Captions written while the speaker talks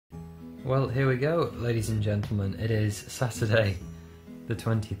Well, here we go, ladies and gentlemen. It is Saturday, the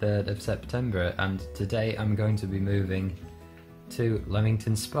 23rd of September, and today I'm going to be moving to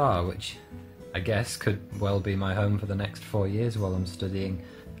Leamington Spa, which I guess could well be my home for the next 4 years while I'm studying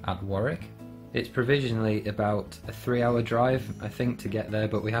at Warwick. It's provisionally about a 3-hour drive, I think, to get there,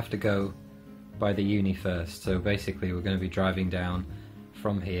 but we have to go by the uni first. So basically we're going to be driving down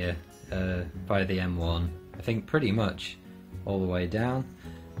from here by the M1, I think pretty much all the way down,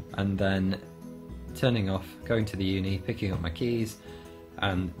 and then turning off, going to the uni, picking up my keys,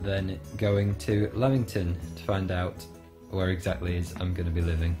 and then going to Leamington to find out where exactly is I'm going to be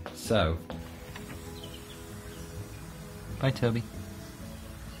living. So, bye Toby.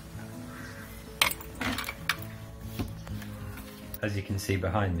 As you can see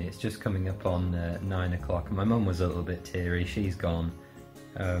behind me, it's just coming up on 9 o'clock. My mum was a little bit teary, she's gone.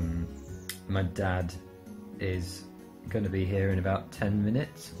 My dad is going to be here in about 10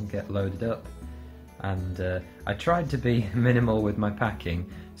 minutes and get loaded up, and I tried to be minimal with my packing.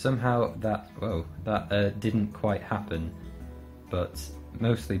 Somehow that didn't quite happen, but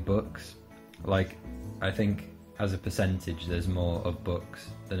mostly books. Like, I think as a percentage there's more of books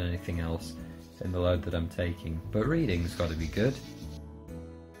than anything else in the load that I'm taking, but reading's got to be good.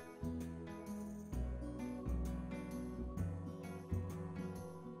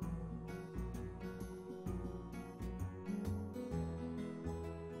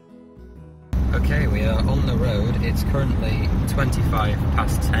 Okay, we are on the road. It's currently 25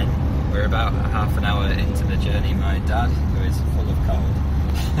 past 10. We're about half an hour into the journey. My dad, who is full of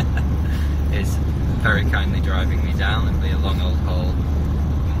cold, is very kindly driving me down. It'll be a long old haul.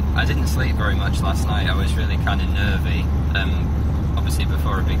 I didn't sleep very much last night. I was really kind of nervy, obviously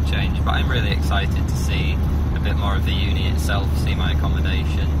before a big change, but I'm really excited to see a bit more of the uni itself, see my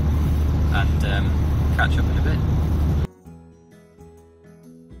accommodation, and catch up in a bit.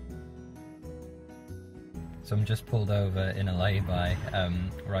 So I'm just pulled over in a lay-by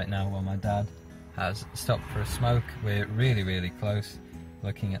right now while my dad has stopped for a smoke. We're really close.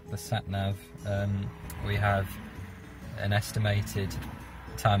 Looking at the sat-nav, we have an estimated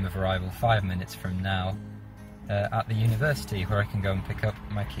time of arrival 5 minutes from now at the university, where I can go and pick up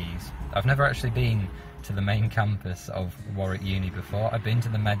my keys. I've never actually been to the main campus of Warwick Uni before. I've been to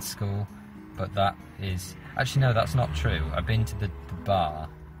the med school, but that is... Actually no, that's not true. I've been to the bar,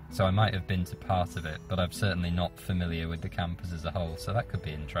 so I might have been to part of it, but I'm certainly not familiar with the campus as a whole, so that could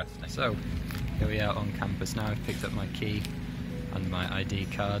be interesting. So, here we are on campus now. I've picked up my key and my ID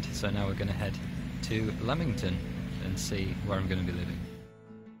card, so now we're going to head to Leamington and see where I'm going to be living.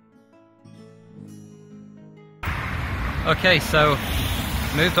 Okay, so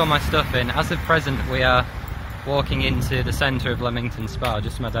moved all my stuff in. As of present, we are walking into the centre of Leamington Spa,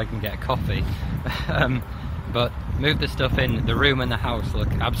 just so my dad can get a coffee. But moved the stuff in. The room and the house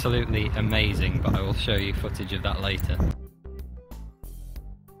look absolutely amazing, but I will show you footage of that later.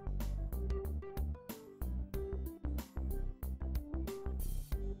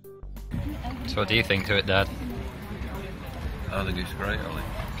 So what do you think to it, Dad? I think it's great, Ollie.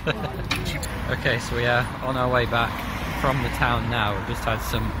 Okay, so we are on our way back from the town now. We've just had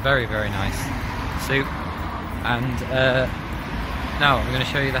some very nice soup, and now I'm going to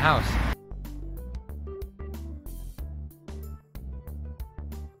show you the house.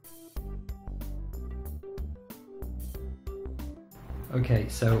 Okay,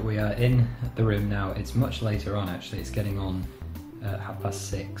 so we are in the room now. It's much later on actually, it's getting on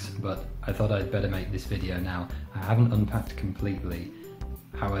 6:30, but I thought I'd better make this video now. I haven't unpacked completely,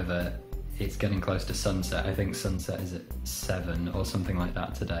 however it's getting close to sunset. I think sunset is at 7 or something like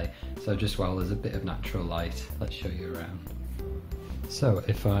that today, so just while there's a bit of natural light, let's show you around. So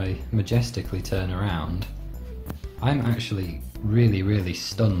if I majestically turn around, I'm actually really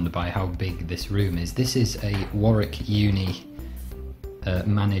stunned by how big this room is. This is a Warwick Uni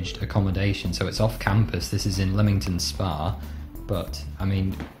managed accommodation, so it's off campus. This is in Leamington Spa, but I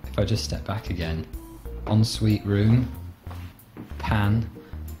mean, if I just step back again, ensuite room, pan,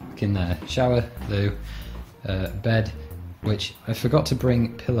 look in there, shower, loo, bed, which I forgot to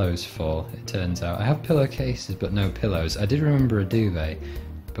bring pillows for, it turns out. I have pillowcases but no pillows. I did remember a duvet,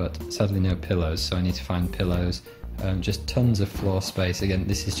 but sadly no pillows, so I need to find pillows. Just tons of floor space. Again,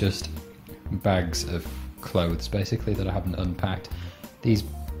 this is just bags of clothes basically that I haven't unpacked. These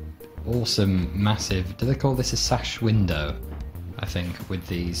awesome massive, do they call this a sash window? I think, with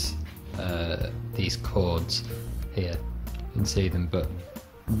these cords here, you can see them, but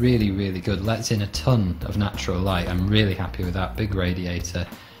really good. Lets in a ton of natural light. I'm really happy with that. Big radiator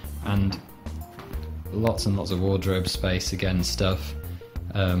and lots and lots of wardrobe space, again, stuff.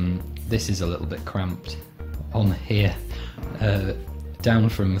 This is a little bit cramped on here. down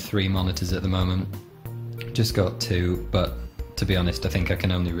from 3 monitors at the moment. Just got 2, but to be honest, I think I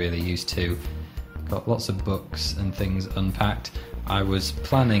can only really use 2. Got lots of books and things unpacked. I was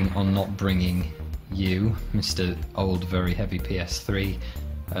planning on not bringing you, Mr. Old Very Heavy PS3.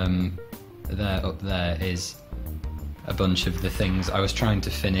 There, up there is a bunch of the things I was trying to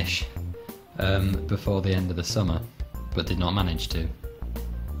finish before the end of the summer, but did not manage to.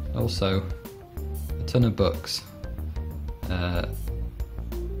 Also, a ton of books.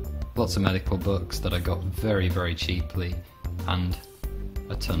 Lots of medical books that I got very, very cheaply, and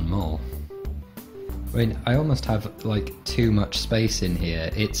a ton more. I mean, I almost have like too much space in here.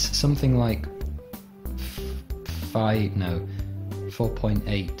 It's something like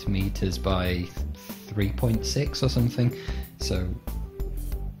 4.8 meters by 3.6 or something, so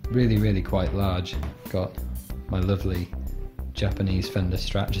really, really quite large. Got my lovely Japanese Fender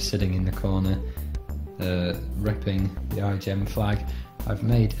Strat just sitting in the corner, repping the iGEM flag. I've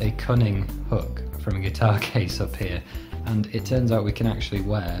made a cunning hook from a guitar case up here, and it turns out we can actually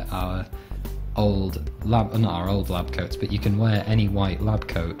wear our old lab, not our old lab coats, but you can wear any white lab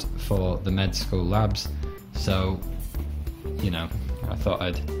coat for the med school labs. So, you know, I thought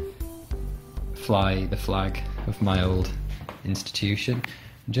I'd fly the flag of my old institution.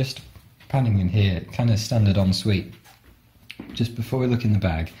 Just panning in here, kind of standard en suite. Just before we look in the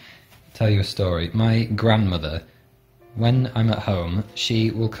bag, tell you a story. My grandmother, when I'm at home,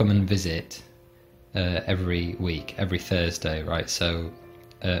 she will come and visit every week, every Thursday, right? So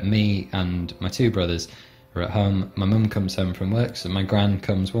me and my 2 brothers are at home. My mum comes home from work, so my gran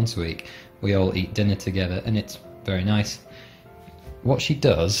comes once a week. We all eat dinner together, and it's very nice. What she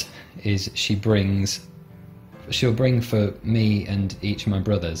does is she'll bring for me and each of my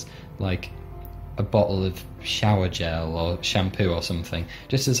brothers like a bottle of shower gel or shampoo or something,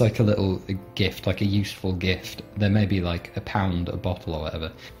 just as like a little gift, like a useful gift. There may be like £1 a bottle or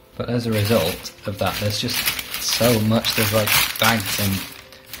whatever. But as a result of that, there's just so much. There's like bags and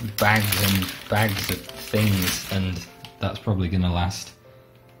bags and bags of things, and that's probably going to last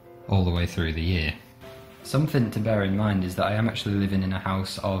all the way through the year. Something to bear in mind is that I am actually living in a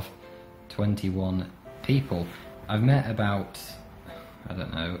house of 21 people. I've met about, I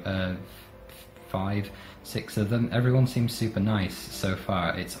don't know, 5, 6 of them. Everyone seems super nice so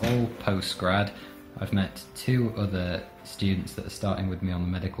far. It's all post-grad. I've met 2 other students that are starting with me on the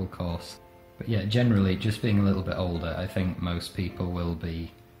medical course. But yeah, generally, just being a little bit older, I think most people will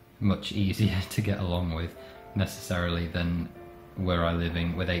be much easier to get along with necessarily than where I'm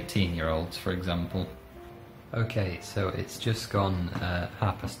living with 18-year-olds, for example. Okay, so it's just gone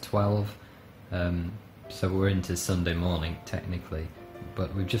 12:30, so we're into Sunday morning technically,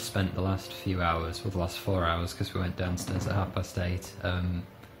 but we've just spent the last few hours, well the last 4 hours, because we went downstairs at 8:30.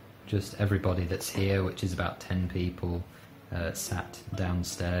 Just everybody that's here, which is about 10 people, sat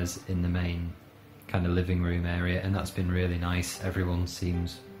downstairs in the main kind of living room area, and that's been really nice. Everyone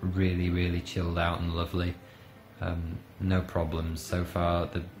seems really, really chilled out and lovely. No problems so far.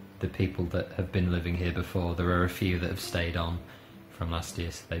 The people that have been living here before, there are a few that have stayed on from last year,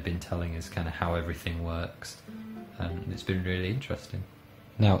 so they've been telling us kind of how everything works. It's been really interesting.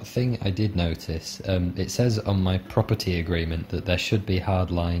 Now, thing I did notice, it says on my property agreement that there should be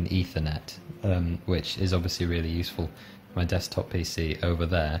hardline Ethernet, which is obviously really useful. My desktop PC over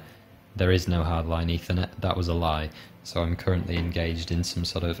there, there is no hardline Ethernet. That was a lie. So I'm currently engaged in some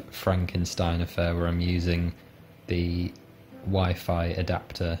sort of Frankenstein affair where I'm using the Wi-Fi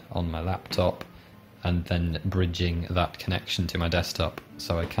adapter on my laptop and then bridging that connection to my desktop,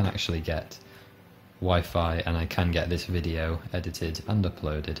 so I can actually get Wi-Fi and I can get this video edited and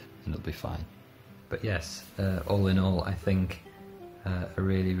uploaded, and it'll be fine. But yes, all in all, I think a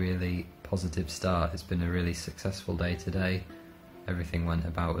really, really positive start. It's been a really successful day today. Everything went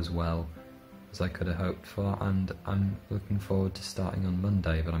about as well as I could have hoped for, and I'm looking forward to starting on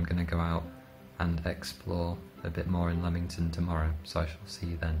Monday, but I'm going to go out and explore a bit more in Leamington tomorrow, so I shall see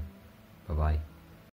you then. Bye bye.